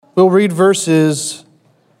We'll read verses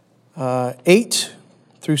 8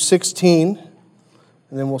 through 16,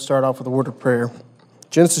 and then we'll start off with a word of prayer.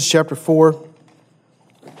 Genesis chapter 4,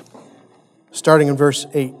 starting in verse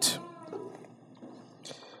 8.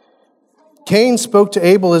 Cain spoke to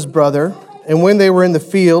Abel his brother, and when they were in the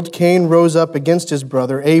field, Cain rose up against his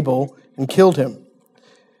brother Abel and killed him.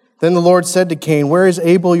 Then the Lord said to Cain, "Where is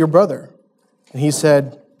Abel your brother?" And he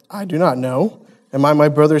said, "I do not know. Am I my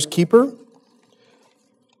brother's keeper?"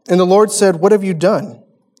 And the Lord said, "What have you done?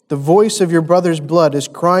 The voice of your brother's blood is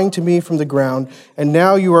crying to me from the ground, and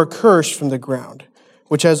now you are cursed from the ground,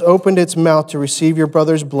 which has opened its mouth to receive your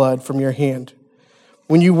brother's blood from your hand.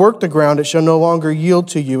 When you work the ground, it shall no longer yield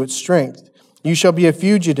to you its strength. You shall be a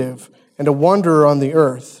fugitive and a wanderer on the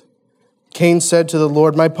earth." Cain said to the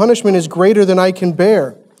Lord, "My punishment is greater than I can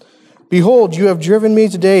bear. Behold, you have driven me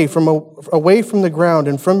today away from the ground,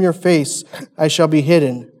 and from your face I shall be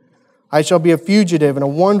hidden. I shall be a fugitive and a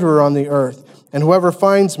wanderer on the earth, and whoever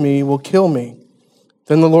finds me will kill me."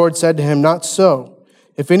 Then the Lord said to him, "Not so.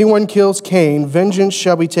 If anyone kills Cain, vengeance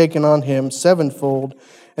shall be taken on him sevenfold."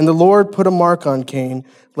 And the Lord put a mark on Cain,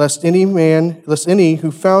 lest any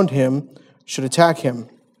who found him should attack him.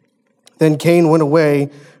 Then Cain went away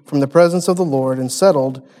from the presence of the Lord and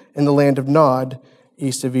settled in the land of Nod,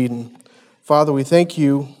 east of Eden. Father, we thank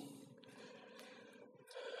you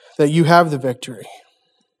that you have the victory.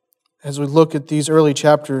 As we look at these early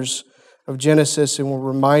chapters of Genesis and we're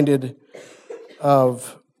reminded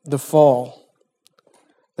of the fall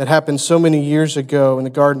that happened so many years ago in the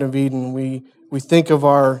Garden of Eden, we think of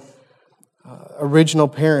our original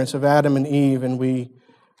parents, of Adam and Eve, and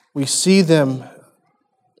we see them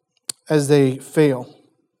as they fail.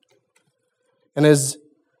 And as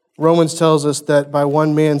Romans tells us that by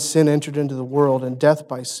one man sin entered into the world, and death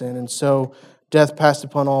by sin, and so death passed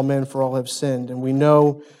upon all men, for all have sinned. And we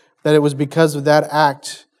know that it was because of that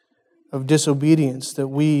act of disobedience that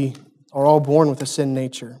we are all born with a sin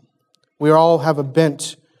nature. We all have a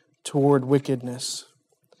bent toward wickedness.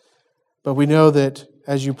 But we know that,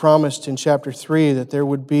 as you promised in chapter 3, that there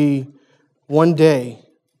would be one day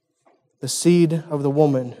the seed of the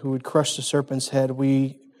woman who would crush the serpent's head.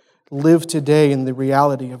 We live today in the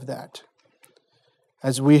reality of that,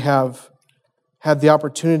 as we have had the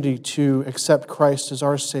opportunity to accept Christ as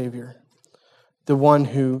our Savior, the one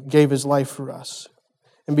who gave his life for us.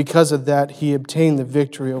 And because of that, he obtained the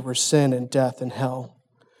victory over sin and death and hell.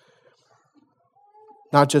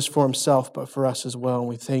 Not just for himself, but for us as well. And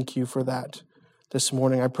we thank you for that this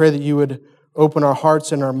morning. I pray that you would open our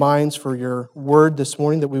hearts and our minds for your word this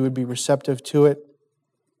morning, that we would be receptive to it,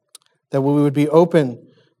 that we would be open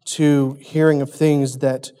to hearing of things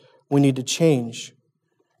that we need to change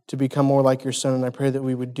to become more like your Son. And I pray that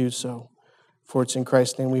we would do so. For it's in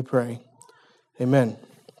Christ's name we pray. Amen.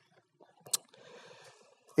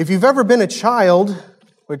 If you've ever been a child,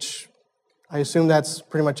 which I assume that's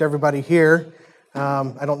pretty much everybody here,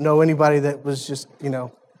 I don't know anybody that was just,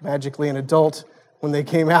 magically an adult when they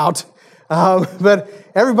came out. But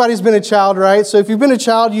everybody's been a child, right? So if you've been a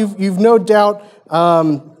child, you've no doubt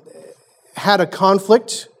had a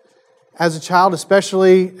conflict as a child,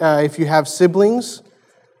 especially if you have siblings.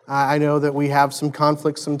 I know that we have some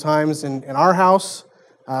conflicts sometimes in our house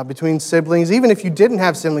between siblings. Even if you didn't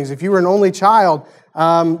have siblings, if you were an only child,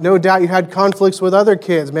 no doubt you had conflicts with other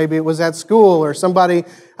kids. Maybe it was at school or somebody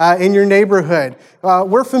in your neighborhood.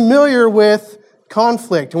 We're familiar with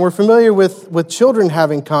conflict, and we're familiar with children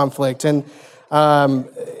having conflict. And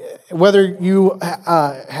whether you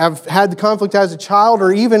have had the conflict as a child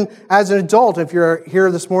or even as an adult, if you're here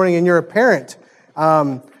this morning and you're a parent,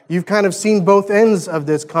 you've kind of seen both ends of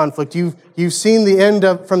this conflict. You've seen the end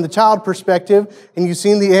from the child perspective, and you've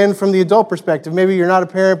seen the end from the adult perspective. Maybe you're not a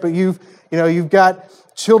parent, but you've got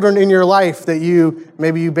children in your life that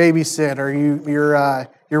maybe you babysit or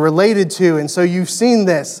you're related to, and so you've seen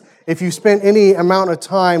this. If you spent any amount of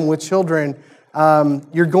time with children,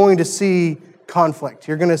 you're going to see conflict.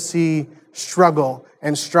 You're going to see struggle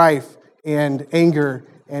and strife and anger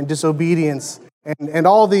and disobedience and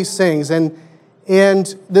all these things.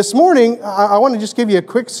 And this morning, I want to just give you a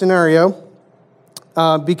quick scenario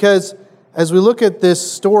because as we look at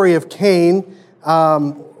this story of Cain,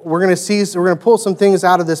 we're going to pull some things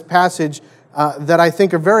out of this passage that I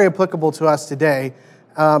think are very applicable to us today.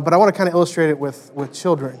 But I want to kind of illustrate it with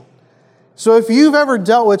children. So if you've ever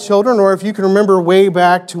dealt with children, or if you can remember way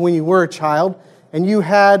back to when you were a child and you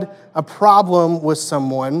had a problem with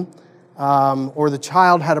someone, or the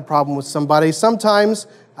child had a problem with somebody, sometimes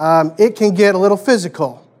it can get a little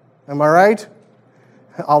physical. Am I right?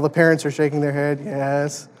 All the parents are shaking their head.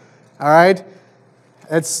 Yes. All right.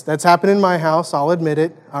 That's happened in my house, I'll admit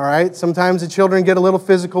it, all right? Sometimes the children get a little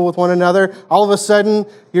physical with one another. All of a sudden,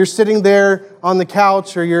 you're sitting there on the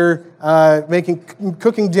couch or you're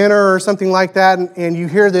cooking dinner or something like that, and you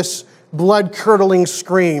hear this blood-curdling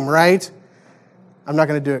scream, right? I'm not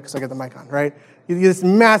going to do it because I got the mic on, right? You get this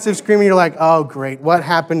massive scream, and you're like, oh, great, what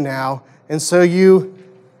happened now? And so you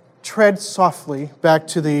tread softly back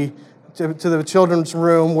to the children's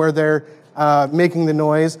room where they're making the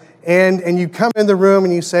noise, and you come in the room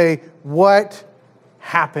and you say, what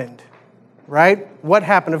happened, right? What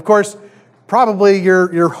happened? Of course, probably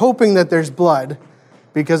you're hoping that there's blood,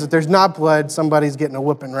 because if there's not blood, somebody's getting a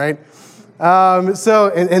whooping, right?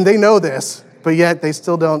 And they know this, but yet they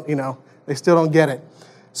still don't, they still don't get it.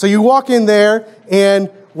 So you walk in there, and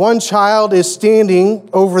one child is standing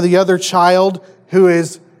over the other child who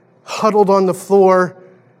is huddled on the floor,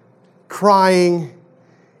 crying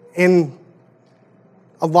in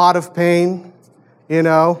a lot of pain,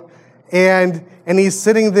 and he's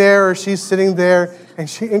sitting there, or she's sitting there, and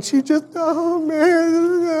she just, oh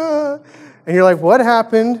man, and you're like, what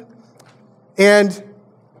happened? And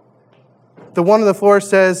the one on the floor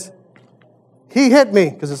says, he hit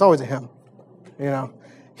me, because it's always a him,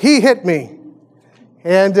 he hit me,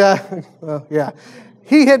 and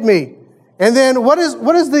he hit me. And then what does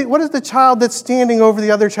the child that's standing over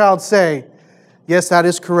the other child say? Yes, that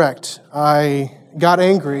is correct. I got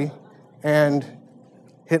angry and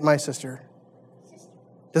hit my sister.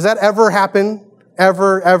 Does that ever happen?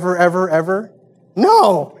 Ever, ever, ever, ever?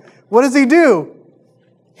 No. What does he do?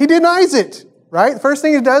 He denies it, right? The first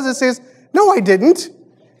thing he does is says, no, I didn't.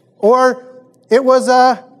 Or it was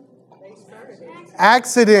a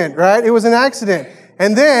accident, right? It was an accident.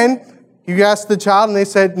 And then you ask the child and they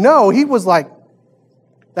said, no, he was like,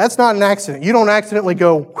 that's not an accident. You don't accidentally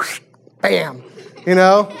go, whoosh, bam,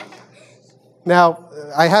 Now,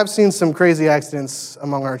 I have seen some crazy accidents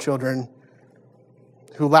among our children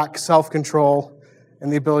who lack self-control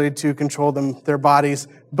and the ability to control their bodies.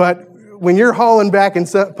 But when you're hauling back and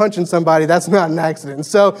punching somebody, that's not an accident.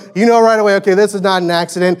 So you know right away, okay, this is not an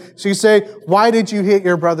accident. So you say, why did you hit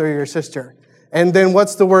your brother or your sister? And then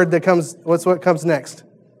what's what comes next?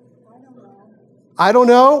 I don't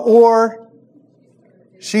know, or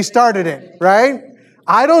she started it, right?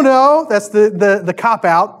 I don't know, that's the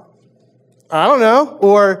cop-out. I don't know,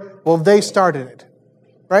 or, well, they started it,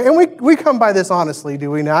 right? And we come by this honestly,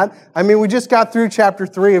 do we not? I mean, we just got through chapter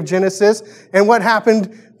 3 of Genesis, and what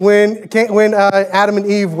happened when Adam and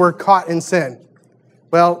Eve were caught in sin?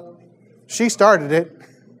 Well, she started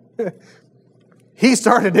it. He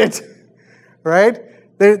started it, right?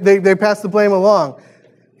 They passed the blame along.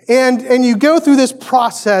 And you go through this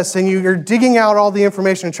process, and you're digging out all the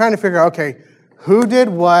information and trying to figure out, okay, who did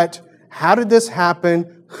what? How did this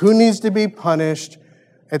happen? Who needs to be punished,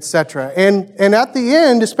 etc. And at the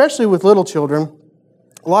end, especially with little children,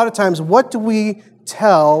 a lot of times, what do we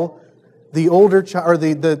tell the older child or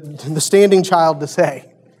the standing child to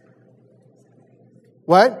say?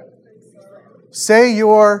 What? Say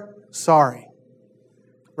you're sorry,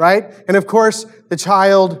 right? And of course, the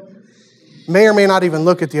child may or may not even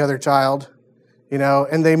look at the other child,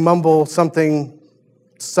 and they mumble something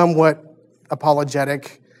somewhat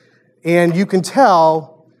apologetic, and you can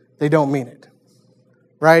tell they don't mean it,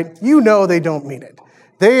 right? They don't mean it.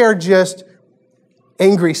 They are just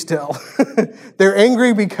angry still. They're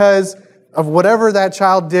angry because of whatever that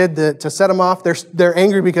child did to set them off. They're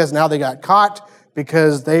angry because now they got caught,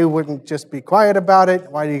 because they wouldn't just be quiet about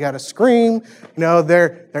it. Why do you got to scream?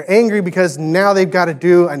 They're angry because now they've got to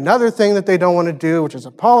do another thing that they don't want to do, which is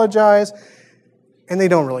apologize, and they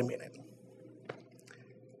don't really mean it.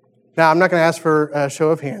 Now, I'm not going to ask for a show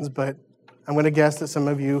of hands, but I'm going to guess that some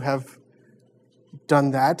of you have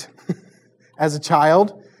done that as a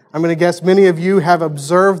child. I'm going to guess many of you have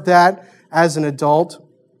observed that as an adult.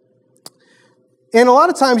 And a lot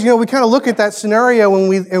of times, we kind of look at that scenario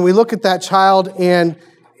and we look at that child and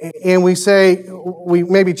we say, we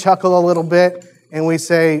maybe chuckle a little bit and we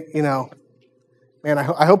say, man,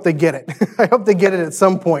 I hope they get it. I hope they get it at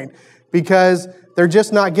some point, because they're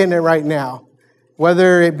just not getting it right now.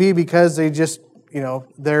 Whether it be because they just,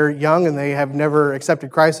 they're young and they have never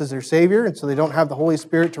accepted Christ as their Savior, and so they don't have the Holy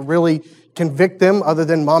Spirit to really convict them other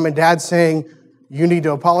than mom and dad saying, you need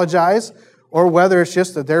to apologize, or whether it's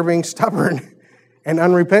just that they're being stubborn and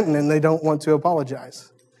unrepentant and they don't want to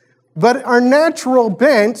apologize. But our natural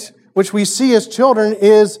bent, which we see as children,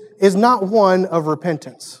 is not one of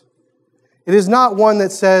repentance. It is not one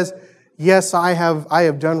that says, yes, I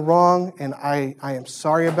have done wrong, and I am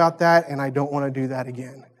sorry about that, and I don't want to do that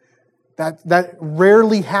again. That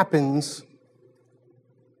rarely happens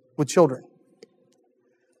with children.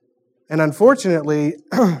 And unfortunately,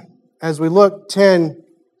 as we look 10,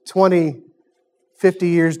 20, 50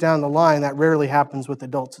 years down the line, that rarely happens with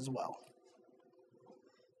adults as well.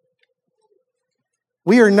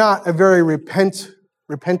 We are not a very repentful,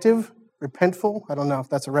 I don't know if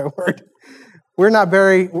that's the right word. We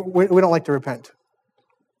don't like to repent.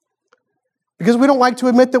 Because we don't like to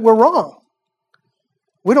admit that we're wrong.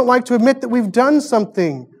 We don't like to admit that we've done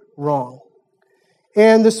something wrong.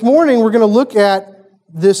 And this morning we're going to look at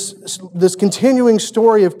this continuing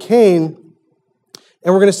story of Cain,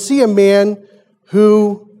 and we're going to see a man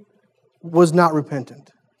who was not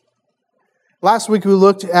repentant. Last week we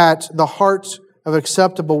looked at the heart of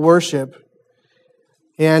acceptable worship,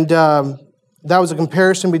 and that was a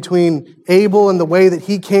comparison between Abel and the way that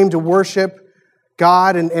he came to worship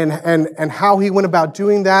God and how he went about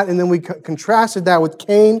doing that. And then we contrasted that with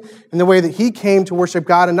Cain and the way that he came to worship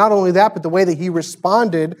God. And not only that, but the way that he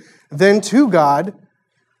responded then to God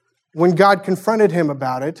when God confronted him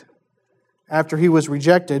about it after he was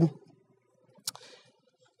rejected.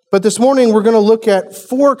 But this morning we're going to look at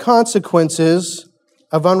 4 consequences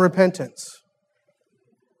of unrepentance.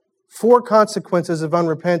 4 consequences of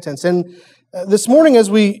unrepentance. And this morning as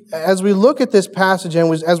we look at this passage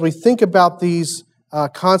and as we think about these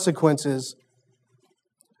consequences,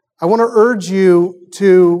 I want to urge you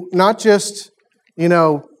to not just,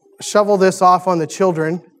 shovel this off on the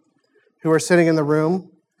children who are sitting in the room.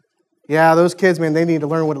 Yeah, those kids, man, they need to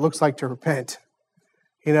learn what it looks like to repent,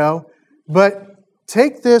 But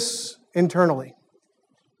take this internally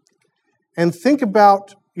and think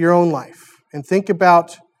about your own life and think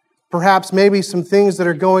about perhaps maybe some things that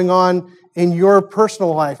are going on in your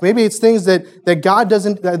personal life. Maybe it's things that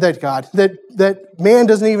man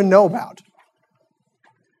doesn't even know about.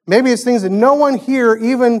 Maybe it's things that no one here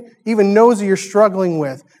even knows that you're struggling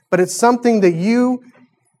with, but it's something that you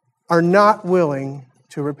are not willing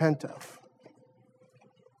to repent of.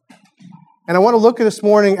 And I want to look this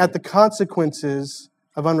morning at the consequences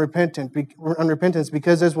of unrepentance,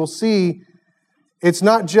 because as we'll see, it's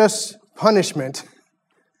not just punishment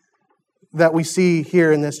that we see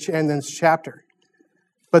here in this chapter.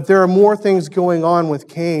 But there are more things going on with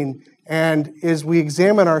Cain, and as we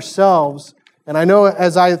examine ourselves, and I know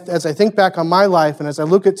as I think back on my life, and as I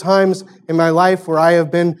look at times in my life where I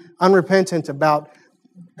have been unrepentant about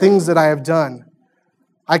things that I have done,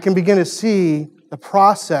 I can begin to see the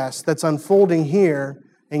process that's unfolding here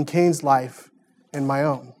in Cain's life and my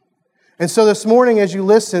own. And so this morning, as you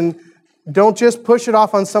listen, don't just push it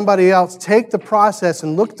off on somebody else. Take the process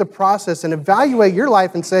and look at the process and evaluate your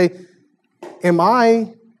life and say, am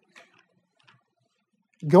I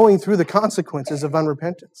going through the consequences of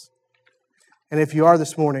unrepentance? And if you are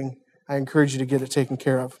this morning, I encourage you to get it taken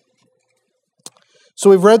care of. So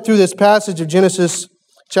we've read through this passage of Genesis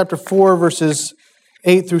chapter 4, verses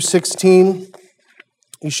 8 through 16.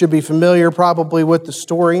 You should be familiar probably with the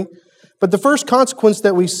story. But the first consequence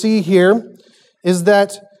that we see here is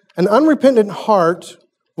that an unrepentant heart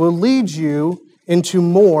will lead you into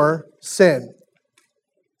more sin.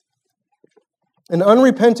 An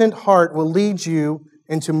unrepentant heart will lead you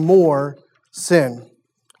into more sin.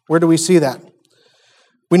 Where do we see that?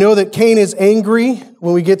 We know that Cain is angry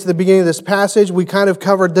when we get to the beginning of this passage. We kind of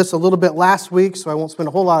covered this a little bit last week, so I won't spend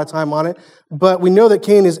a whole lot of time on it. But we know that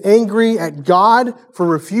Cain is angry at God for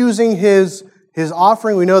refusing his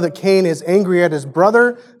offering. We know that Cain is angry at his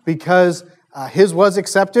brother because his was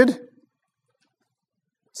accepted.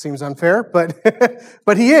 Seems unfair, but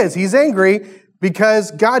but he is. He's angry because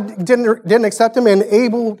God didn't accept him, and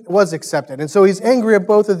Abel was accepted. And so he's angry at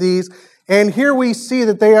both of these. And here we see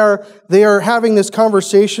that they are having this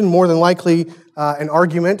conversation, more than likely an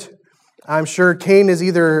argument. I'm sure Cain is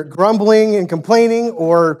either grumbling and complaining,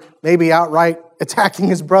 or maybe outright attacking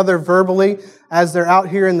his brother verbally as they're out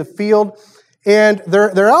here in the field. And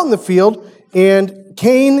they're out in the field, and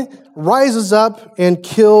Cain rises up and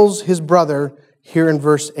kills his brother here in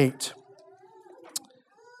verse 8.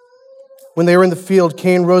 When they were in the field,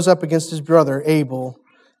 Cain rose up against his brother Abel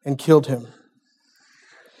and killed him.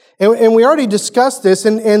 And we already discussed this,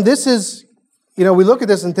 and this is, we look at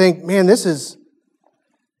this and think, man, this is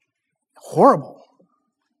horrible.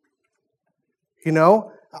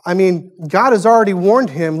 God has already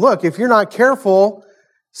warned him, look, if you're not careful,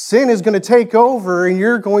 sin is going to take over and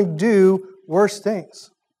you're going to do worse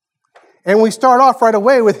things. And we start off right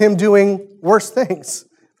away with him doing worse things.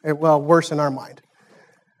 Well, worse in our mind.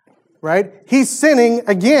 Right? He's sinning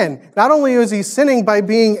again. Not only is he sinning by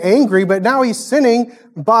being angry, but now he's sinning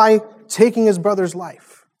by taking his brother's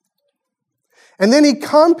life. And then he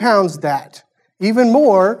compounds that even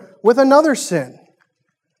more with another sin.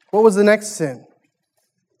 What was the next sin?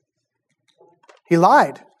 He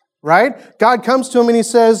lied. right? God comes to him and he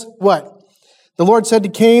says, what? The Lord said to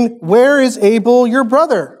Cain, "Where is Abel, your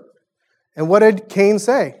brother?" And what did Cain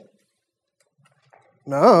say?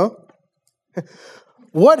 No.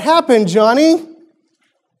 What happened, Johnny?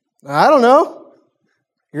 I don't know.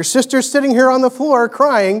 Your sister's sitting here on the floor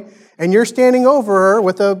crying, and you're standing over her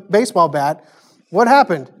with a baseball bat. What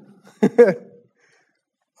happened?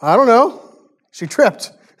 I don't know. She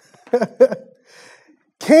tripped.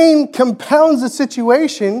 Cain compounds the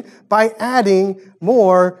situation by adding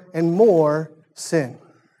more and more sin.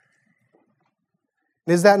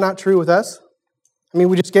 Is that not true with us? I mean,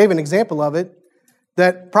 we just gave an example of it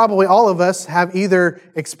that probably all of us have either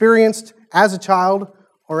experienced as a child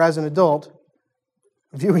or as an adult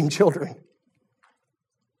viewing children.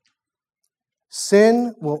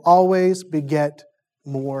 Sin will always beget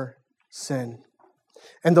more sin.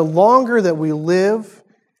 And the longer that we live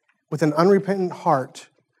with an unrepentant heart,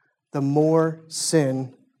 the more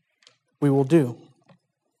sin we will do.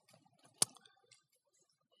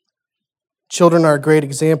 Children are a great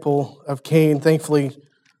example of Cain. Thankfully,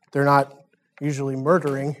 they're not usually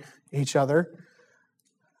murdering each other.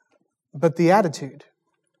 But the attitude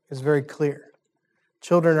is very clear.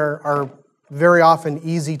 Children are very often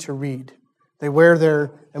easy to read. They wear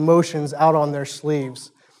their emotions out on their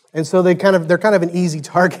sleeves. And so they're kind of an easy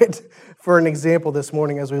target for an example this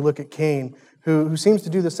morning as we look at Cain, who seems to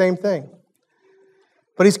do the same thing.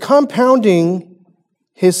 But he's compounding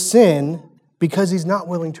his sin because he's not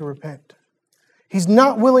willing to repent. He's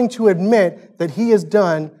not willing to admit that he has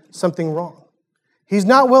done something wrong. He's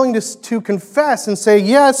not willing to confess and say,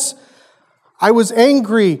 yes, I was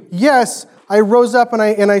angry. Yes, I rose up and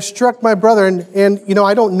I struck my brother. And you know,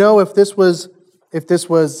 I don't know if this was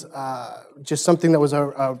just something that was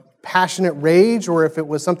a passionate rage or if it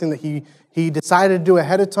was something that he decided to do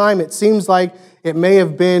ahead of time. It seems like they may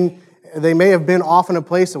have been off in a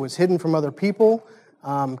place that was hidden from other people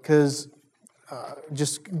because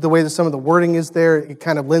just the way that some of the wording is there, it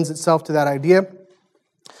kind of lends itself to that idea.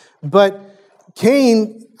 But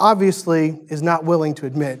Cain obviously is not willing to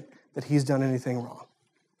admit that he's done anything wrong.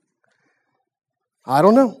 I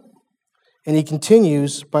don't know. And he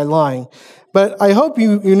continues by lying. But I hope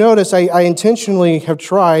you notice I intentionally have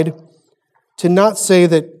tried to not say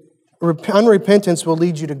that unrepentance will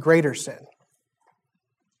lead you to greater sin.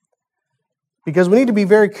 Because we need to be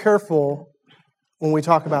very careful when we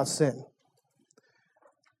talk about sin.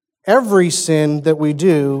 Every sin that we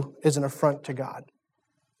do is an affront to God.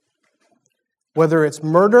 Whether it's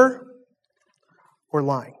murder or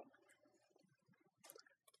lying.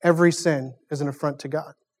 Every sin is an affront to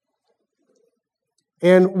God.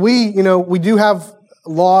 And we do have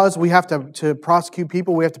laws. We have to prosecute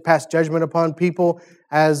people. We have to pass judgment upon people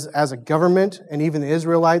as a government. And even the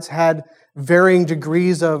Israelites had varying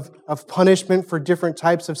degrees of punishment for different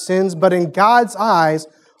types of sins. But in God's eyes,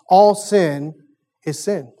 all sin is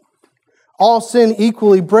sin. All sin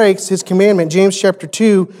equally breaks His commandment. James chapter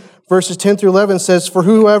 2, verses 10 through 11 says, "For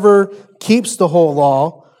whoever keeps the whole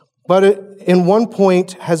law, but fails in one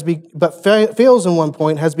point,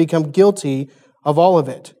 has become guilty of all of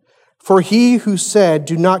it. For he who said,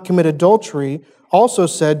 'Do not commit adultery,' also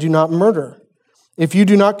said, 'Do not murder.' If you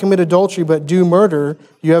do not commit adultery but do murder,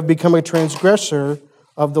 you have become a transgressor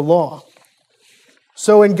of the law."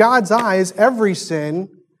 So in God's eyes, every sin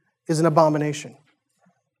is an abomination.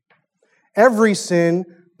 Every sin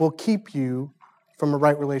will keep you from a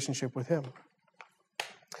right relationship with Him.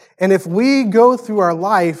 And if we go through our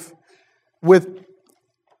life with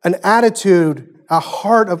an attitude, a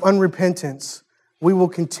heart of unrepentance, we will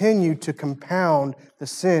continue to compound the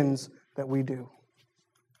sins that we do.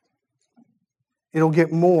 It'll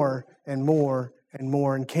get more and more and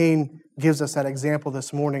more. And Cain gives us that example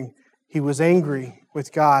this morning. He was angry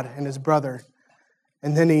with God and his brother,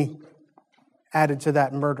 and then he added to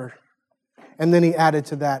that murder. And then he added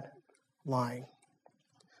to that lying.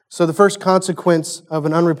 So the first consequence of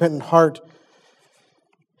an unrepentant heart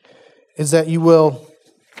is that you will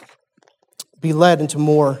be led into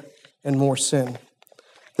more and more sin.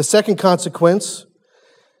 The second consequence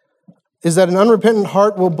is that an unrepentant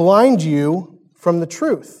heart will blind you from the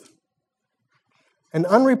truth. An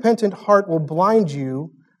unrepentant heart will blind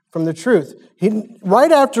you from the truth.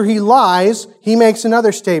 Right after he lies, he makes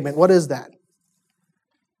another statement. What is that?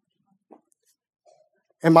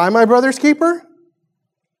 Am I my brother's keeper?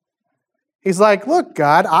 He's like, look,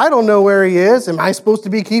 God, I don't know where he is. Am I supposed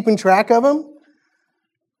to be keeping track of him?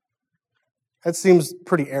 That seems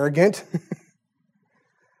pretty arrogant.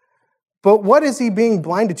 But what is he being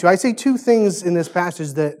blinded to? I see two things in this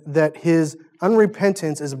passage that his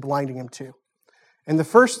unrepentance is blinding him to. And the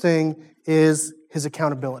first thing is his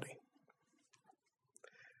accountability.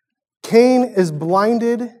 Cain is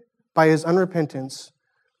blinded by his unrepentance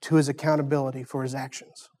to his accountability for his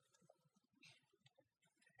actions.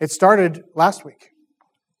 It started last week,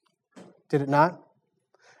 did it not?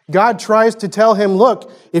 God tries to tell him,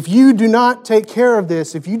 look, if you do not take care of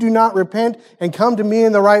this, if you do not repent and come to me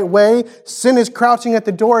in the right way, sin is crouching at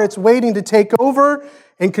the door. It's waiting to take over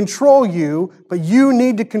and control you, but you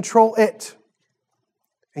need to control it.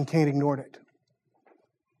 And Cain ignored it.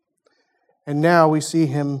 And now we see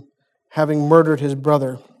him having murdered his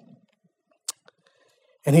brother.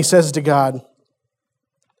 And he says to God,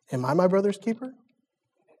 am I my brother's keeper?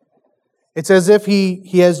 It's as if he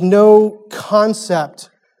has no concept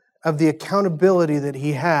of the accountability that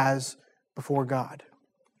he has before God.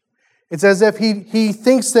 It's as if he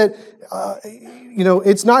thinks that,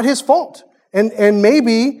 it's not his fault. And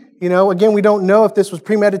maybe, again, we don't know if this was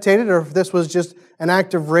premeditated or if this was just an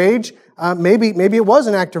act of rage. Maybe it was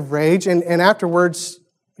an act of rage, and afterwards,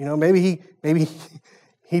 maybe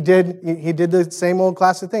he did the same old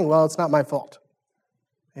classic thing. Well, it's not my fault.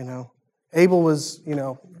 Abel was,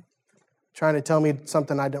 trying to tell me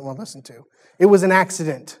something I didn't want to listen to. It was an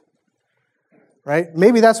accident. Right?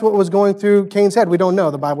 Maybe that's what was going through Cain's head. We don't know.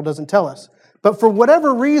 The Bible doesn't tell us. But for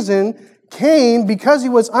whatever reason, Cain, because he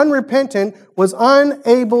was unrepentant, was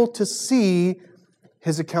unable to see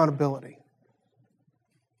his accountability.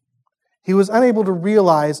 He was unable to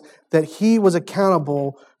realize that he was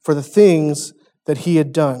accountable for the things that he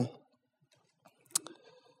had done.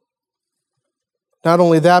 Not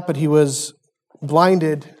only that, but he was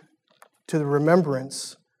blinded to the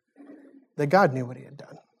remembrance that God knew what he had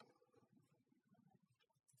done.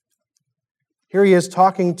 Here he is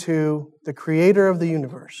talking to the creator of the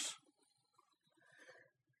universe.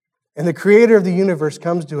 And the creator of the universe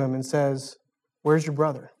comes to him and says, where's your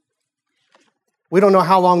brother? We don't know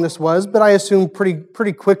how long this was, but I assume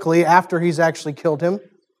pretty quickly after he's actually killed him.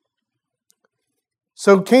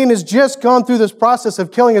 So Cain has just gone through this process of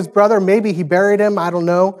killing his brother. Maybe he buried him. I don't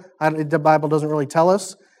know. The Bible doesn't really tell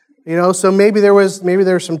us. So maybe there was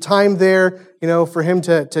some time there, for him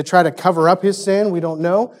to try to cover up his sin. We don't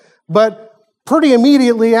know. But pretty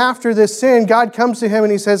immediately after this sin, God comes to him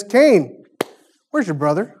and he says, Cain, where's your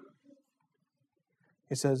brother?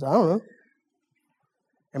 He says, I don't know.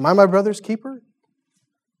 Am I my brother's keeper?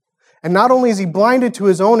 And not only is he blinded to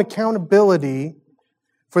his own accountability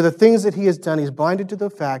for the things that he has done, he's blinded to the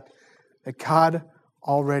fact that God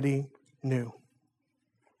already knew.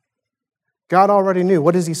 God already knew.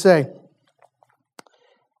 What does he say?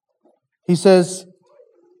 He says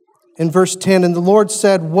in verse 10, and the Lord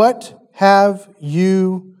said, what have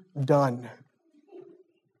you done?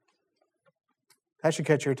 That should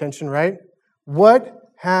catch your attention, right? What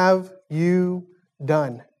have you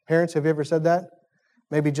done? Parents, have you ever said that?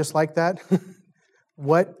 Maybe just like that?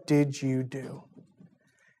 What did you do?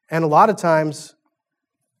 And a lot of times,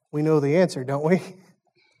 we know the answer, don't we?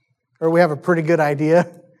 Or we have a pretty good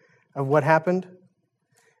idea of what happened.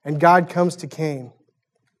 And God comes to Cain.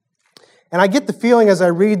 And I get the feeling as I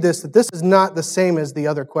read this that this is not the same as the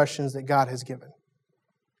other questions that God has given.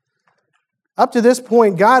 Up to this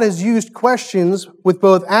point, God has used questions with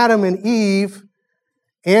both Adam and Eve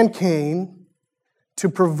and Cain to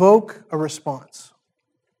provoke a response,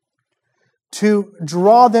 to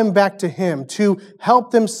draw them back to Him, to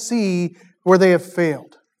help them see where they have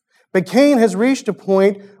failed. But Cain has reached a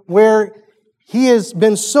point where he has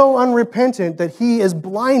been so unrepentant that he is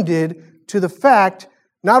blinded to the fact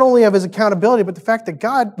not only of his accountability, but the fact that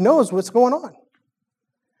God knows what's going on.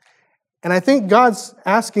 And I think God's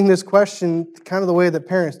asking this question kind of the way that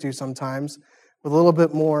parents do sometimes, with a little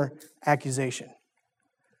bit more accusation.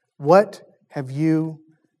 What have you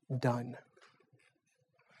done?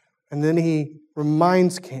 And then he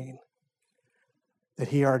reminds Cain that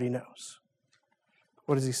he already knows.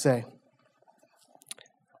 What does he say?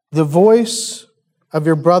 The voice of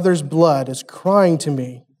your brother's blood is crying to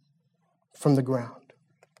me from the ground.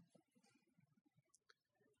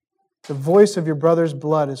 The voice of your brother's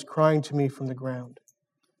blood is crying to me from the ground.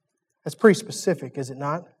 That's pretty specific, is it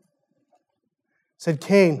not? Said,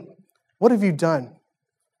 Cain, what have you done?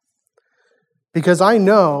 Because I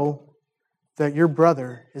know that your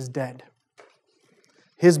brother is dead.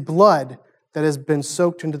 His blood that has been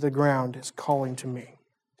soaked into the ground is calling to me.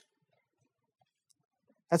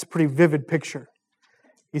 That's a pretty vivid picture.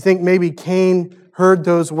 You think maybe Cain heard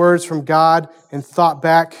those words from God and thought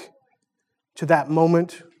back to that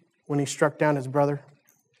moment when he struck down his brother?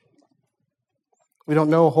 We don't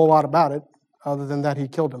know a whole lot about it, other than that he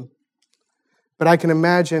killed him. But I can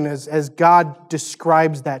imagine as God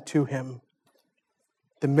describes that to him,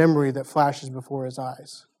 the memory that flashes before his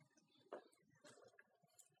eyes.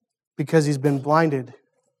 Because he's been blinded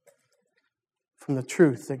from the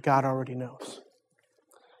truth that God already knows.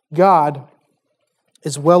 God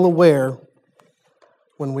is well aware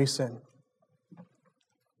when we sin.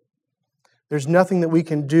 There's nothing that we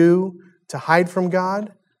can do to hide from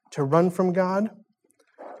God, to run from God.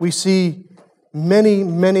 We see many,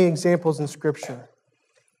 many examples in Scripture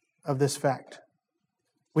of this fact.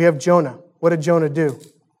 We have Jonah. What did Jonah do?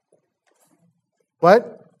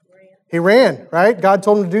 What? He ran, right? God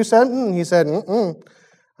told him to do something, and he said,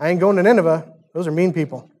 I ain't going to Nineveh. Those are mean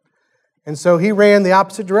people. And so he ran the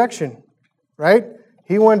opposite direction, right?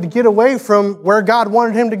 He wanted to get away from where God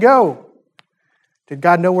wanted him to go. Did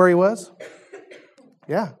God know where he was?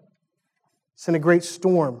 Yeah. Sent a great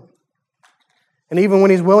storm. And even when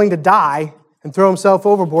he's willing to die and throw himself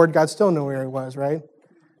overboard, God still knew where he was, right?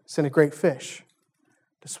 Sent a great fish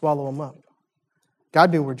to swallow him up.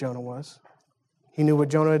 God knew where Jonah was. He knew what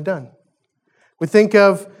Jonah had done. We think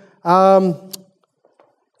of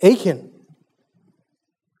Achan.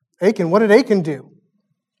 Achan, what did Achan do?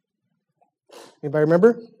 Anybody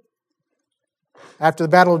remember? After the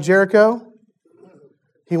Battle of Jericho,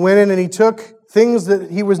 he went in and he took things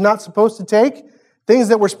that he was not supposed to take, things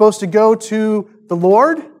that were supposed to go to the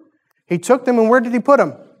Lord. He took them, and where did he put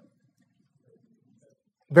them?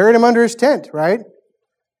 Buried them under his tent, right?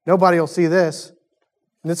 Nobody will see this.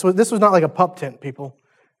 This was not like a pup tent, people,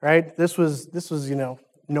 right? This was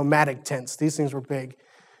nomadic tents. These things were big.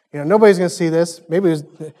 Nobody's going to see this. Maybe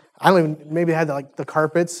maybe it had the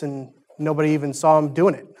carpets and nobody even saw him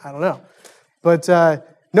doing it. I don't know. But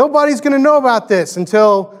nobody's going to know about this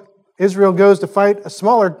until Israel goes to fight a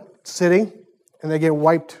smaller city and they get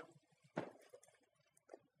wiped.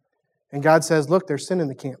 And God says, look, there's sin in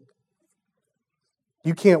the camp.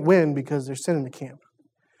 You can't win because there's sin in the camp.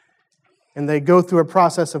 And they go through a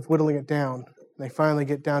process of whittling it down. They finally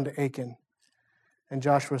get down to Achan. And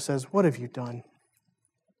Joshua says, what have you done?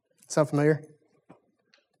 Sound familiar?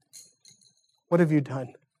 What have you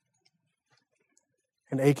done?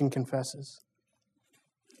 And Achan confesses.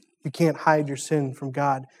 You can't hide your sin from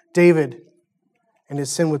God. David and his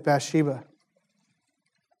sin with Bathsheba.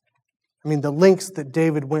 The lengths that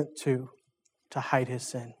David went to hide his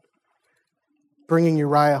sin. Bringing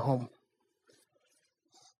Uriah home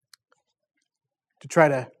to try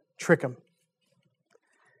to trick him.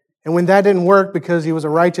 And when that didn't work because he was a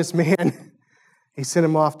righteous man, he sent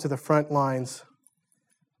him off to the front lines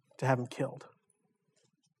to have him killed.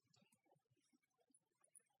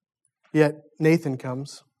 Yet Nathan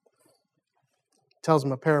comes, tells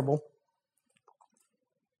him a parable,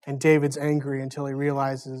 and David's angry until he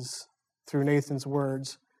realizes through Nathan's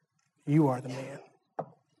words, you are the man.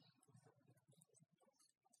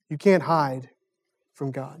 You can't hide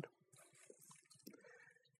from God.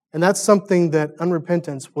 And that's something that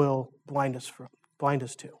unrepentance will blind us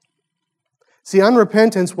to. See,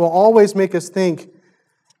 unrepentance will always make us think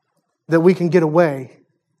that we can get away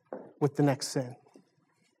with the next sin.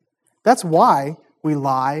 That's why we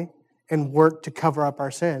lie and work to cover up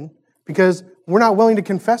our sin, because we're not willing to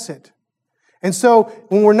confess it. And so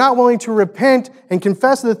when we're not willing to repent and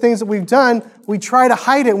confess the things that we've done, we try to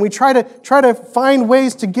hide it, and we try to find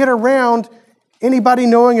ways to get around anybody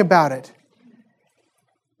knowing about it.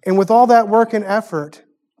 And with all that work and effort,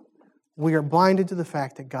 we are blinded to the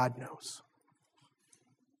fact that God knows.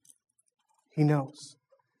 He knows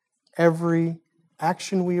every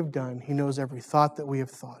action we have done. He knows every thought that we have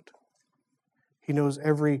thought. He knows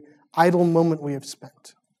every idle moment we have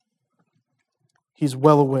spent. He's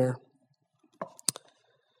well aware.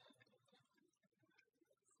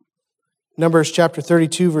 Numbers chapter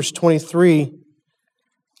 32, verse 23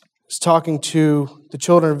 is talking to the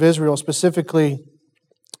children of Israel, specifically,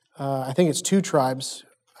 I think it's 2 tribes,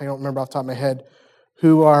 I don't remember off the top of my head,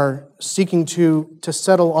 who are seeking to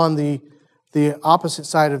settle on the opposite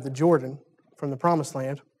side of the Jordan from the Promised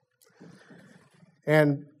Land.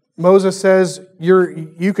 And Moses says,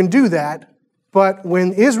 you can do that, but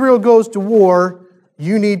when Israel goes to war,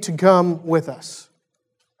 you need to come with us.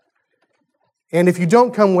 And if you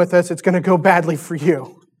don't come with us, it's going to go badly for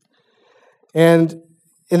you. And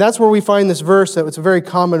that's where we find this verse, that it's a very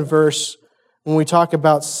common verse when we talk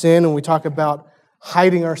about sin and we talk about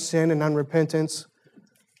hiding our sin and unrepentance.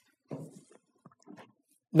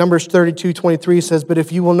 Numbers 32:23 says, but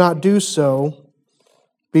if you will not do so,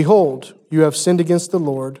 behold, you have sinned against the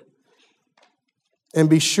Lord, and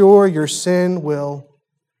be sure your sin will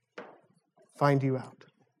find you out.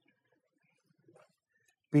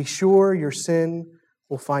 Be sure your sin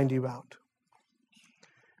will find you out.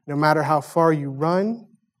 No matter how far you run,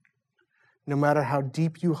 no matter how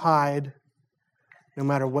deep you hide, no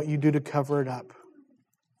matter what you do to cover it up,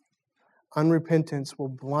 unrepentance will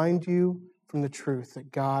blind you from the truth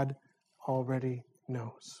that God already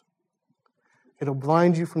knows. It'll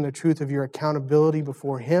blind you from the truth of your accountability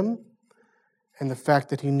before Him and the fact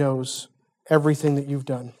that He knows everything that you've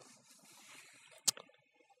done.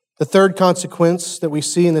 The third consequence that we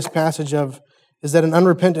see in this passage is that an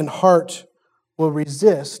unrepentant heart will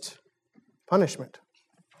resist punishment.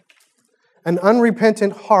 An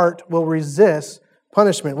unrepentant heart will resist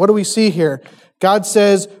punishment. What do we see here? God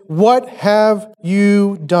says, "What have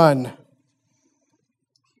you done?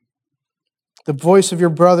 The voice of your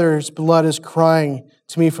brother's blood is crying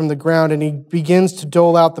to me from the ground," and He begins to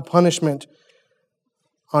dole out the punishment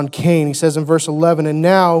on Cain. He says in verse 11, "And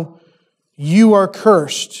now you are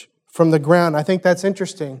cursed from the ground." I think that's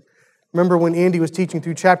interesting. Remember when Andy was teaching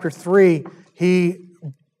through chapter 3, he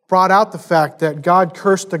brought out the fact that God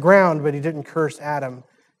cursed the ground, but He didn't curse Adam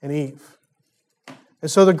and Eve.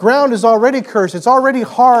 And so the ground is already cursed. It's already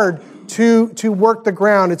hard to work the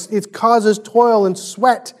ground. It causes toil and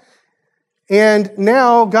sweat. And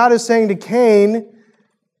now God is saying to Cain,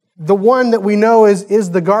 the one that we know is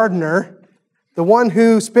the gardener, the one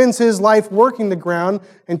who spends his life working the ground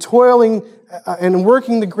and toiling and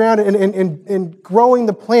working the ground and growing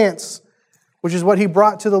the plants, which is what he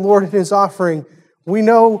brought to the Lord in his offering. We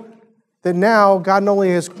know that now God not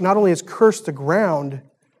only has cursed the ground,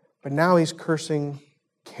 but now He's cursing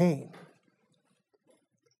Cain.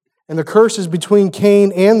 And the curse is between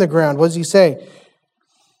Cain and the ground. What does He say?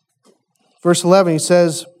 Verse 11, He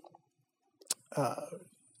says,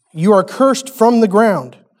 "You are cursed from the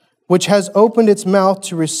ground, which has opened its mouth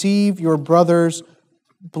to receive your brother's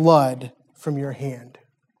blood from your hand."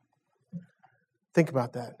 Think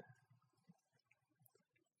about that.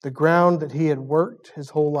 The ground that he had worked his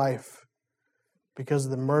whole life because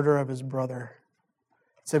of the murder of his brother.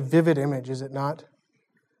 It's a vivid image, is it not?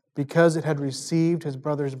 Because it had received his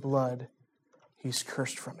brother's blood, he's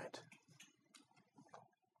cursed from it.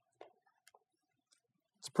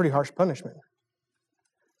 It's a pretty harsh punishment.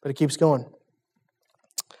 But it keeps going.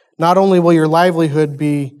 Not only will your livelihood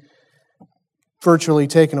be virtually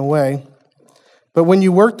taken away, but when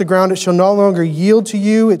you work the ground, it shall no longer yield to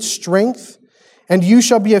you its strength, and you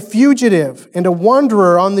shall be a fugitive and a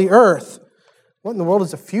wanderer on the earth. What in the world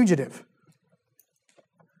is a fugitive?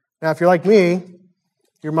 Now, if you're like me,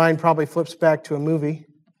 your mind probably flips back to a movie.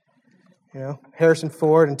 You know, Harrison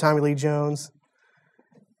Ford and Tommy Lee Jones.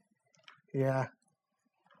 Yeah.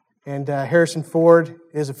 And Harrison Ford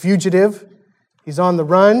is a fugitive. He's on the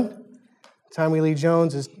run. Tommy Lee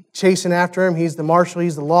Jones is chasing after him. He's the marshal.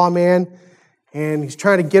 He's the lawman. And he's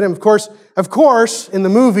trying to get him. Of course, in the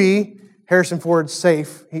movie, Harrison Ford's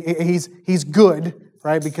safe. He's good,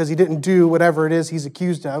 right? Because he didn't do whatever it is he's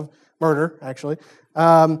accused of. Murder, actually.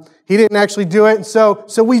 He didn't actually do it.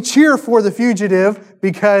 So we cheer for the fugitive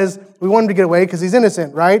because we want him to get away because he's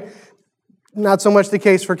innocent, right? Not so much the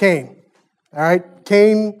case for Cain. All right?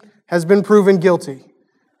 Cain has been proven guilty.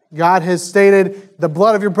 God has stated, the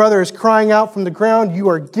blood of your brother is crying out from the ground. You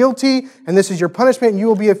are guilty, and this is your punishment, and you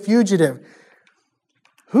will be a fugitive.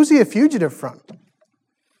 Who's he a fugitive from?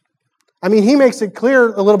 I mean, he makes it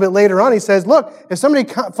clear a little bit later on. He says, look, if somebody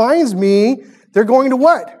finds me, they're going to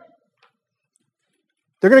what?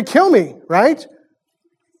 They're going to kill me, right?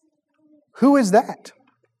 Who is that?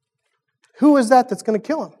 Who is that that's going to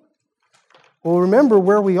kill him? Well, remember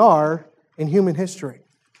where we are in human history.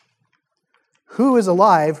 Who is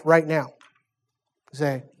alive right now? You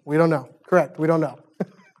say, we don't know. Correct, we don't know.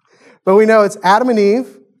 But we know it's Adam and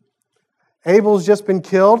Eve. Abel's just been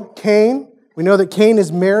killed. Cain. We know that Cain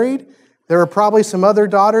is married. There are probably some other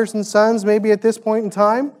daughters and sons maybe at this point in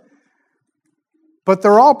time. But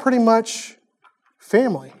they're all pretty much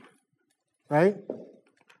family, right?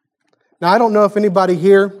 Now, I don't know if anybody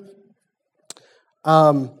here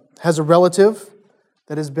has a relative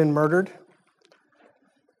that has been murdered.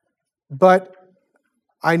 But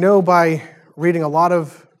I know by reading a lot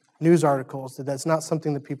of news articles that that's not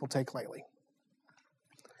something that people take lightly.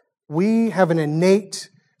 We have an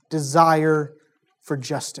innate desire for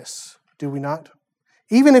justice, do we not?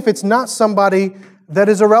 Even if it's not somebody that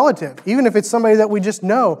is a relative, even if it's somebody that we just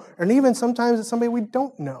know, and even sometimes it's somebody we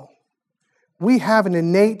don't know. We have an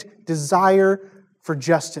innate desire for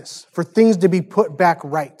justice, for things to be put back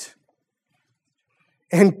right.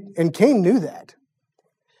 And Cain knew that.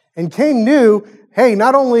 And Cain knew, hey,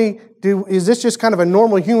 not only is this just kind of a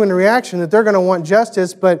normal human reaction that they're going to want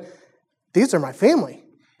justice, but these are my family.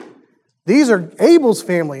 These are Abel's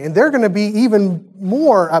family, and they're going to be even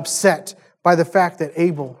more upset by the fact that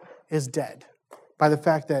Abel is dead, by the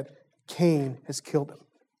fact that Cain has killed him.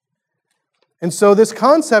 And so this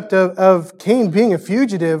concept of Cain being a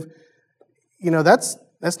fugitive, you know, that's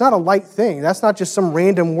not a light thing. That's not just some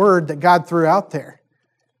random word that God threw out there.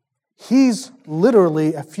 He's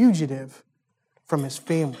literally a fugitive from his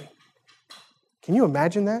family. Can you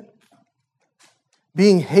imagine that?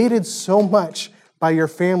 Being hated so much by your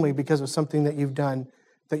family because of something that you've done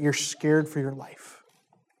that you're scared for your life.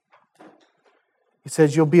 He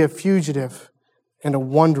says you'll be a fugitive and a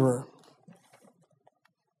wanderer.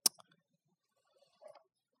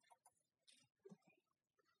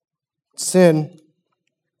 Sin,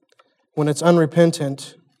 when it's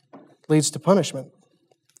unrepentant, leads to punishment.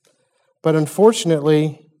 But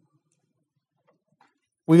unfortunately,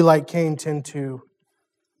 we, like Cain, tend to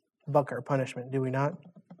buck our punishment, do we not?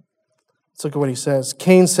 Let's look at what he says.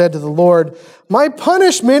 Cain said to the Lord, "My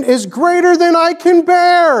punishment is greater than I can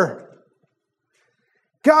bear."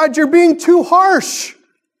 God, you're being too harsh,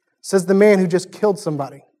 says the man who just killed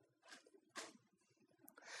somebody.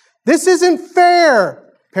 This isn't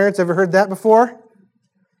fair. Parents, ever heard that before?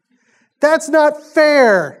 That's not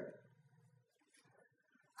fair.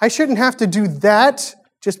 I shouldn't have to do that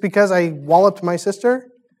just because I walloped my sister.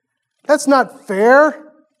 That's not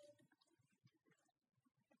fair.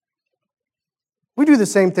 We do the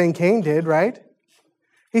same thing Cain did, right?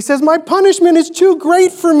 He says, my punishment is too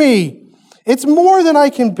great for me. It's more than I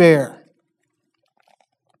can bear.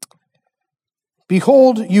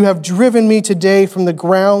 Behold, you have driven me today from the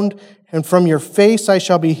ground, and from your face I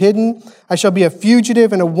shall be hidden. I shall be a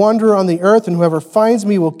fugitive and a wanderer on the earth, and whoever finds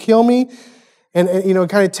me will kill me. And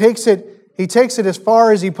kind of takes it as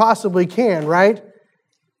far as he possibly can, right?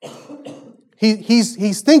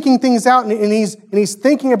 He's thinking things out, and he's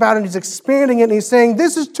thinking about it, and he's expanding it, and he's saying,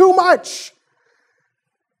 this is too much.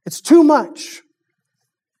 It's too much.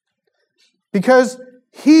 Because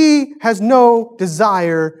he has no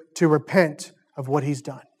desire to repent of what he's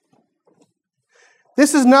done.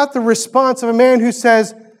 This is not the response of a man who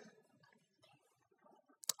says,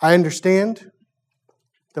 I understand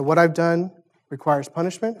that what I've done requires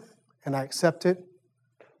punishment, and I accept it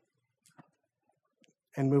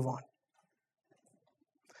and move on.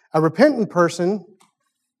 A repentant person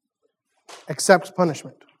accepts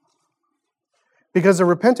punishment because a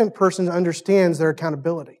repentant person understands their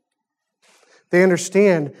accountability. They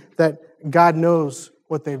understand that God knows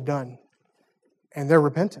what they've done, and they're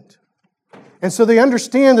repentant. And so they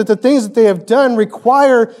understand that the things that they have done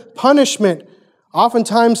require punishment,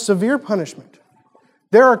 oftentimes severe punishment.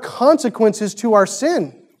 There are consequences to our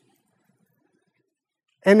sin.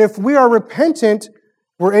 And if we are repentant,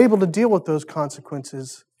 we're able to deal with those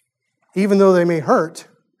consequences, even though they may hurt,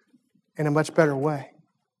 in a much better way.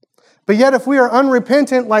 But yet, if we are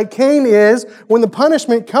unrepentant like Cain is, when the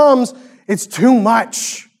punishment comes, it's too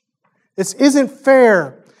much. This isn't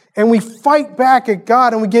fair. And we fight back at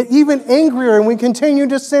God, and we get even angrier, and we continue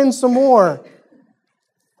to sin some more.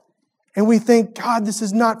 And we think, God, this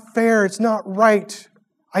is not fair. It's not right.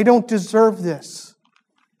 I don't deserve this.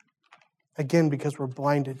 Again, because we're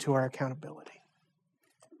blinded to our accountability.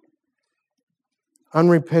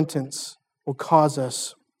 Unrepentance will cause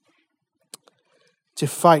us to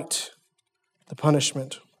fight the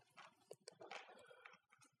punishment.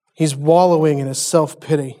 He's wallowing in his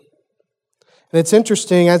self-pity. And it's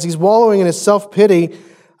interesting, as he's wallowing in his self-pity,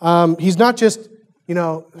 he's not just,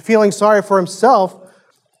 feeling sorry for himself,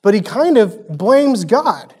 but he kind of blames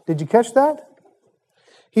God. Did you catch that?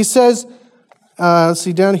 He says, let's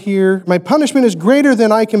see down here, my punishment is greater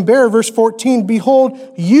than I can bear. Verse 14, behold,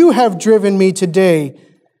 you have driven me today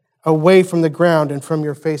away from the ground, and from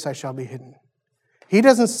your face I shall be hidden. He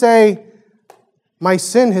doesn't say, my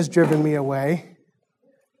sin has driven me away.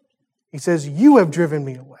 He says, you have driven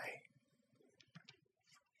me away.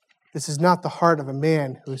 This is not the heart of a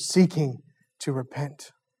man who is seeking to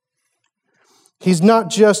repent. He's not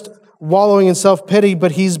just wallowing in self-pity,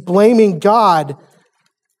 but he's blaming God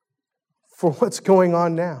for what's going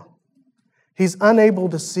on now. He's unable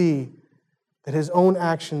to see that his own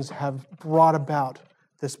actions have brought about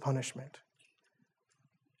this punishment.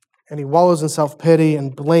 And he wallows in self-pity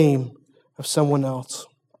and blame of someone else.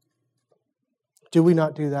 Do we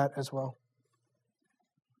not do that as well?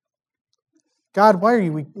 God, why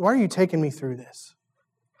are you taking me through this?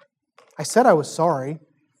 I said I was sorry.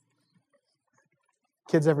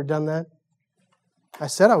 Kids ever done that? I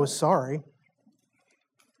said I was sorry.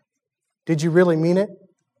 Did you really mean it?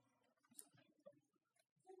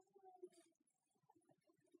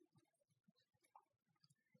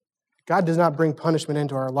 God does not bring punishment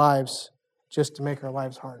into our lives just to make our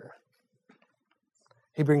lives harder.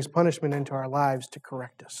 He brings punishment into our lives to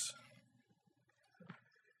correct us.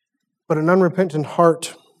 But an unrepentant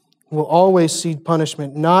heart will always see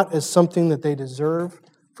punishment not as something that they deserve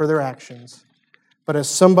for their actions, but as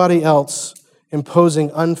somebody else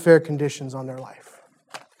imposing unfair conditions on their life.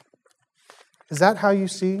 Is that how you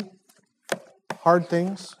see hard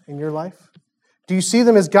things in your life? Do you see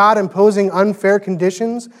them as God imposing unfair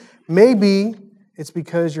conditions? Maybe it's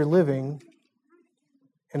because you're living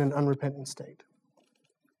in an unrepentant state.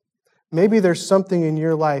 Maybe there's something in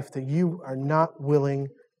your life that you are not willing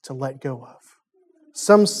to let go of.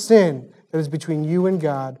 Some sin that is between you and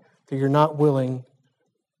God that you're not willing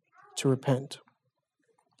to repent.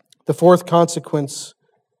 The fourth consequence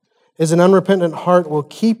is an unrepentant heart will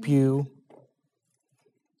keep you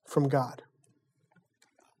from God.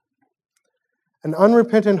 An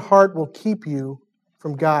unrepentant heart will keep you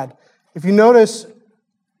from God. If you notice,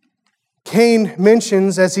 Cain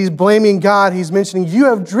mentions, as he's blaming God, he's mentioning, you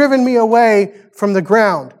have driven me away from the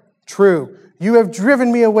ground. True. You have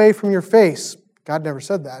driven me away from your face. God never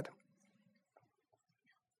said that.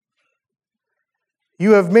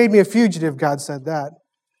 You have made me a fugitive, God said that,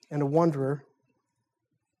 and a wanderer.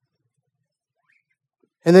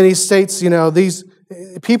 And then he states, these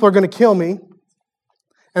people are going to kill me.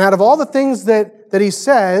 And out of all the things that he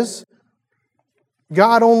says,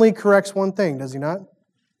 God only corrects one thing, does he not?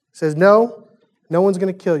 He says, no one's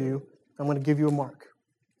going to kill you. I'm going to give you a mark.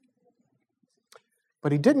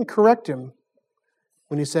 But he didn't correct him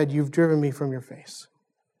when he said, you've driven me from your face.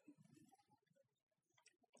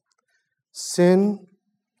 Sin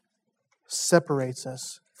separates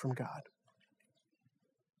us from God.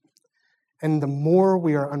 And the more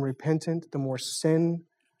we are unrepentant, the more sin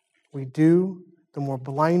we do, the more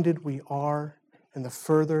blinded we are, and the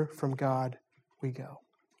further from God we go.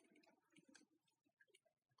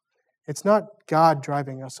 It's not God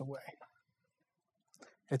driving us away.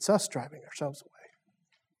 It's us driving ourselves away.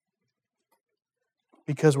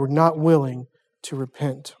 Because we're not willing to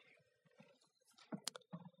repent.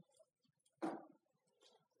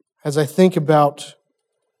 As I think about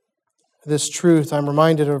this truth, I'm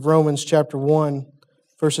reminded of Romans chapter 1,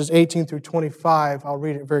 verses 18 through 25. I'll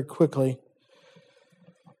read it very quickly.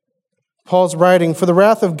 Paul's writing, "For the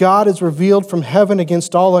wrath of God is revealed from heaven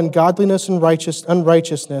against all ungodliness and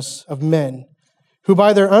unrighteousness of men, who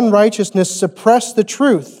by their unrighteousness suppress the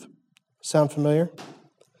truth." Sound familiar?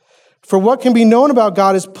 "For what can be known about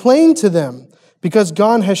God is plain to them, because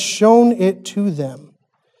God has shown it to them.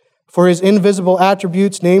 For his invisible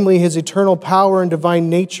attributes, namely his eternal power and divine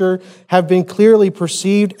nature, have been clearly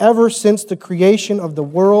perceived ever since the creation of the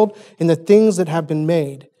world in the things that have been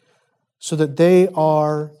made, so that they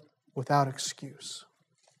are without excuse.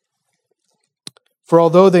 For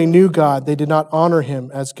although they knew God, they did not honor him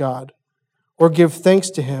as God or give thanks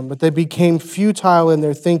to him, but they became futile in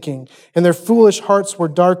their thinking, and their foolish hearts were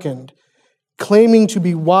darkened. Claiming to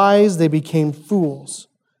be wise, they became fools,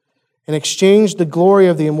 and exchanged the glory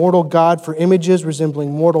of the immortal God for images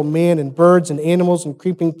resembling mortal man and birds and animals and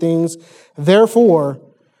creeping things. Therefore,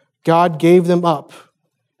 God gave them up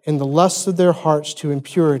in the lusts of their hearts to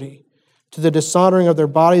impurity, to the dishonoring of their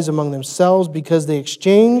bodies among themselves, because they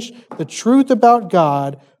exchanged the truth about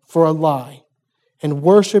God for a lie, and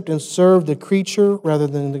worshipped and served the creature rather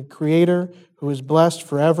than the Creator, who is blessed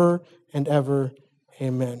forever and ever.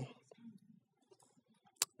 Amen."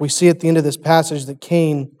 We see at the end of this passage that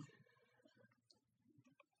Cain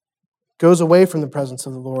goes away from the presence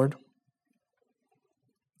of the Lord.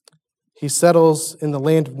 He settles in the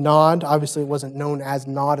land of Nod. Obviously, it wasn't known as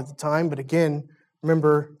Nod at the time, but again,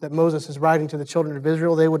 remember that Moses is writing to the children of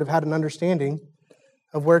Israel. They would have had an understanding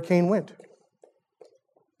of where Cain went.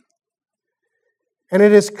 And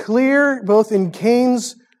it is clear both in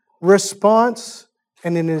Cain's response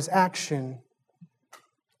and in his action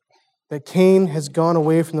that Cain has gone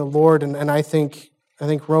away from the Lord. And I think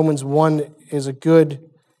Romans 1 is a good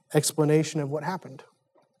explanation of what happened.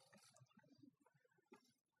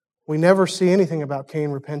 We never see anything about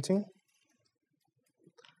Cain repenting.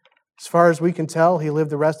 As far as we can tell, he lived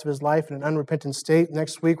the rest of his life in an unrepentant state.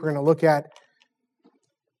 Next week, we're going to look at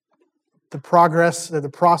the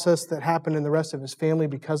process that happened in the rest of his family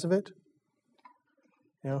because of it.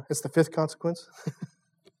 It's the fifth consequence.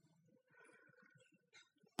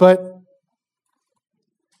 But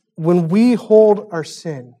when we hold our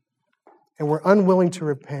sin and we're unwilling to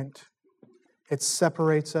repent, it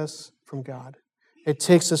separates us from God. It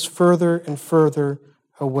takes us further and further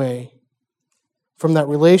away from that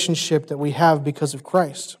relationship that we have because of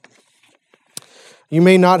Christ. You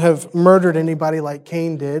may not have murdered anybody like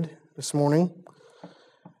Cain did this morning.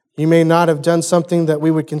 You may not have done something that we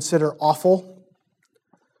would consider awful.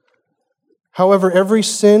 However, every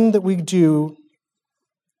sin that we do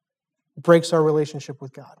breaks our relationship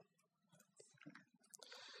with God.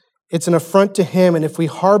 It's an affront to him, and if we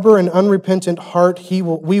harbor an unrepentant heart,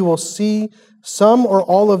 we will see some or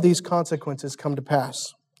all of these consequences come to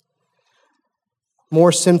pass.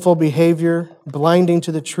 more sinful behavior, blinding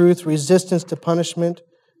to the truth, resistance to punishment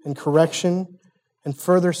and correction, and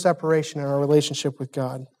further separation in our relationship with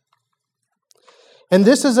God. And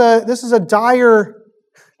this is a dire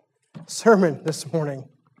sermon this morning.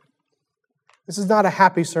 This is not a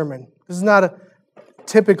happy sermon. This is not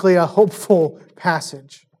typically a hopeful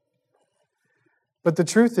passage. But the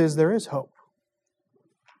truth is, there is hope.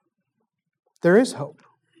 There is hope.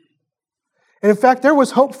 And in fact, there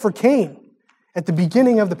was hope for Cain at the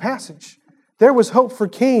beginning of the passage. There was hope for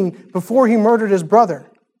Cain before he murdered his brother.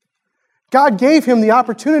 God gave him the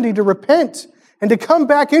opportunity to repent and to come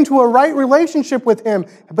back into a right relationship with him,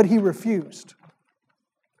 but he refused.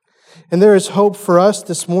 And there is hope for us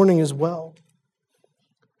this morning as well.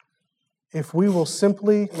 If we will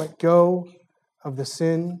simply let go of the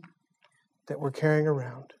sin that we're carrying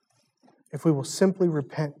around, if we will simply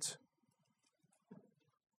repent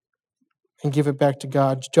and give it back to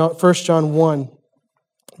God. 1 John 1,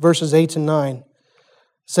 verses 8 and 9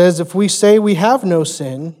 says, if we say we have no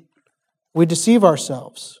sin, we deceive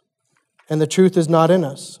ourselves, and the truth is not in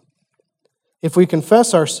us. If we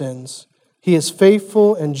confess our sins, He is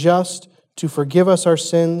faithful and just to forgive us our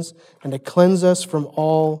sins and to cleanse us from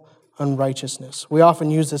all unrighteousness. We often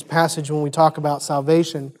use this passage when we talk about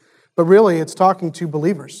salvation, but really it's talking to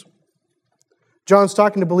believers. John's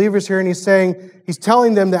talking to believers here, and he's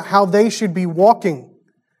telling them that how they should be walking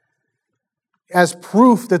as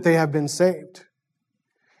proof that they have been saved.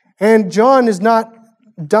 And John is not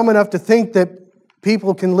dumb enough to think that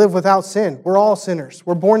people can live without sin. We're all sinners.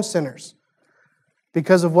 We're born sinners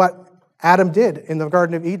because of what Adam did in the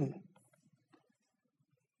Garden of Eden.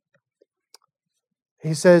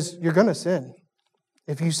 He says, you're going to sin.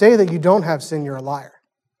 If you say that you don't have sin, you're a liar.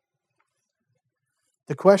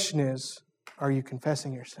 The question is, are you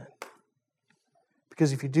confessing your sin?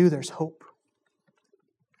 Because if you do, there's hope.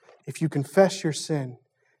 If you confess your sin,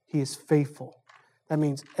 He is faithful. That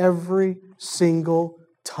means every single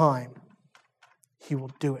time He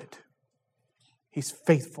will do it. He's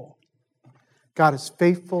faithful. God is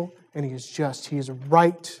faithful and He is just. He is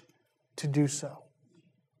right to do so.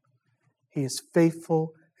 He is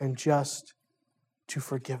faithful and just to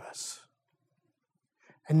forgive us.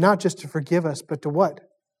 And not just to forgive us, but to what?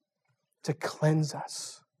 To cleanse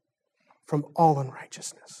us from all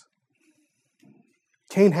unrighteousness.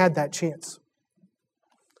 Cain had that chance.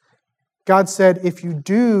 God said, if you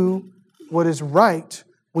do what is right,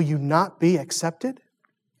 will you not be accepted?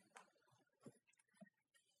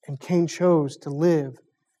 And Cain chose to live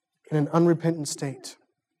in an unrepentant state.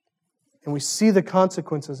 And we see the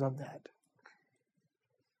consequences of that.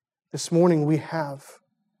 This morning we have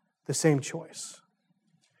the same choice.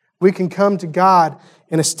 We can come to God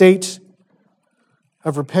in a state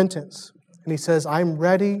of repentance. And He says, I'm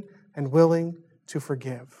ready and willing to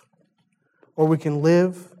forgive. Or we can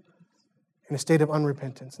live in a state of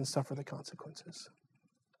unrepentance and suffer the consequences.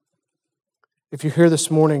 If you're here this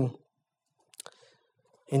morning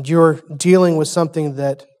and you're dealing with something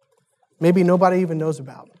that maybe nobody even knows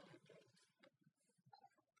about,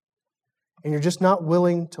 and you're just not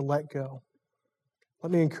willing to let go,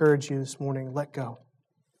 let me encourage you this morning, let go.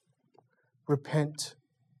 Repent.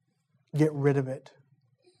 Get rid of it.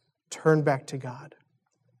 Turn back to God.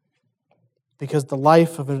 Because the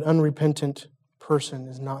life of an unrepentant person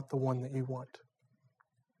is not the one that you want.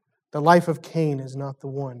 The life of Cain is not the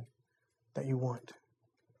one that you want.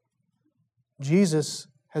 Jesus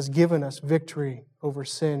has given us victory over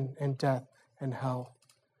sin and death and hell.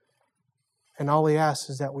 And all He asks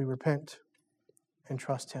is that we repent and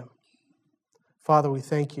trust Him. Father, we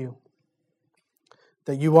thank You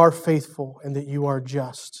that You are faithful and that You are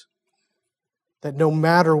just. That no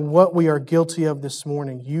matter what we are guilty of this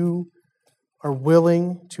morning, You are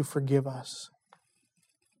willing to forgive us.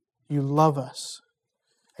 You love us.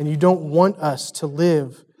 And You don't want us to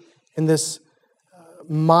live in this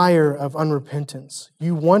mire of unrepentance.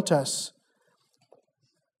 You want us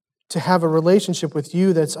to have a relationship with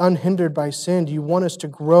You that's unhindered by sin. You want us to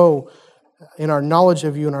grow in our knowledge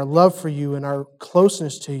of You and our love for You and our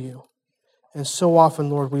closeness to You. And so often,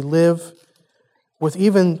 Lord, we live with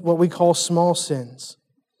even what we call small sins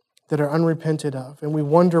that are unrepented of. And we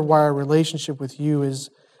wonder why our relationship with You is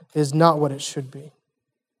not what it should be.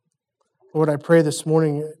 Lord, I pray this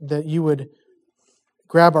morning that You would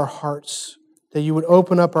grab our hearts, that You would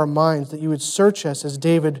open up our minds, that You would search us as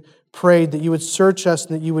David prayed, that You would search us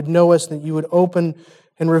and that You would know us, and that You would open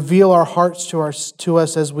and reveal our hearts to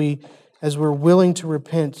us as we're willing to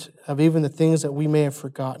repent of even the things that we may have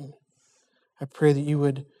forgotten. I pray that You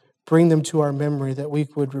would bring them to our memory, that we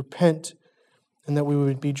would repent and that we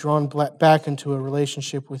would be drawn back into a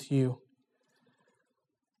relationship with You.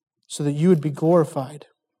 so that you would be glorified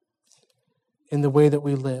in the way that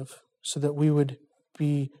we live, so that we would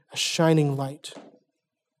be a shining light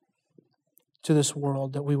to this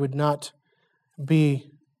world, that we would not be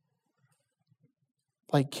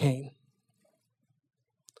like Cain.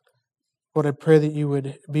 Lord, I pray that you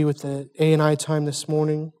would be with the A&I time this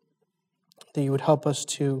morning, that you would help us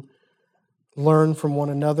to learn from one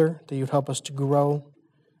another, that you would help us to grow,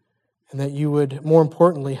 and that you would, more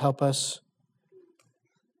importantly, help us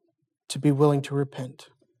to be willing to repent.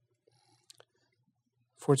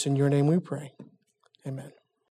 For it's in your name we pray. Amen.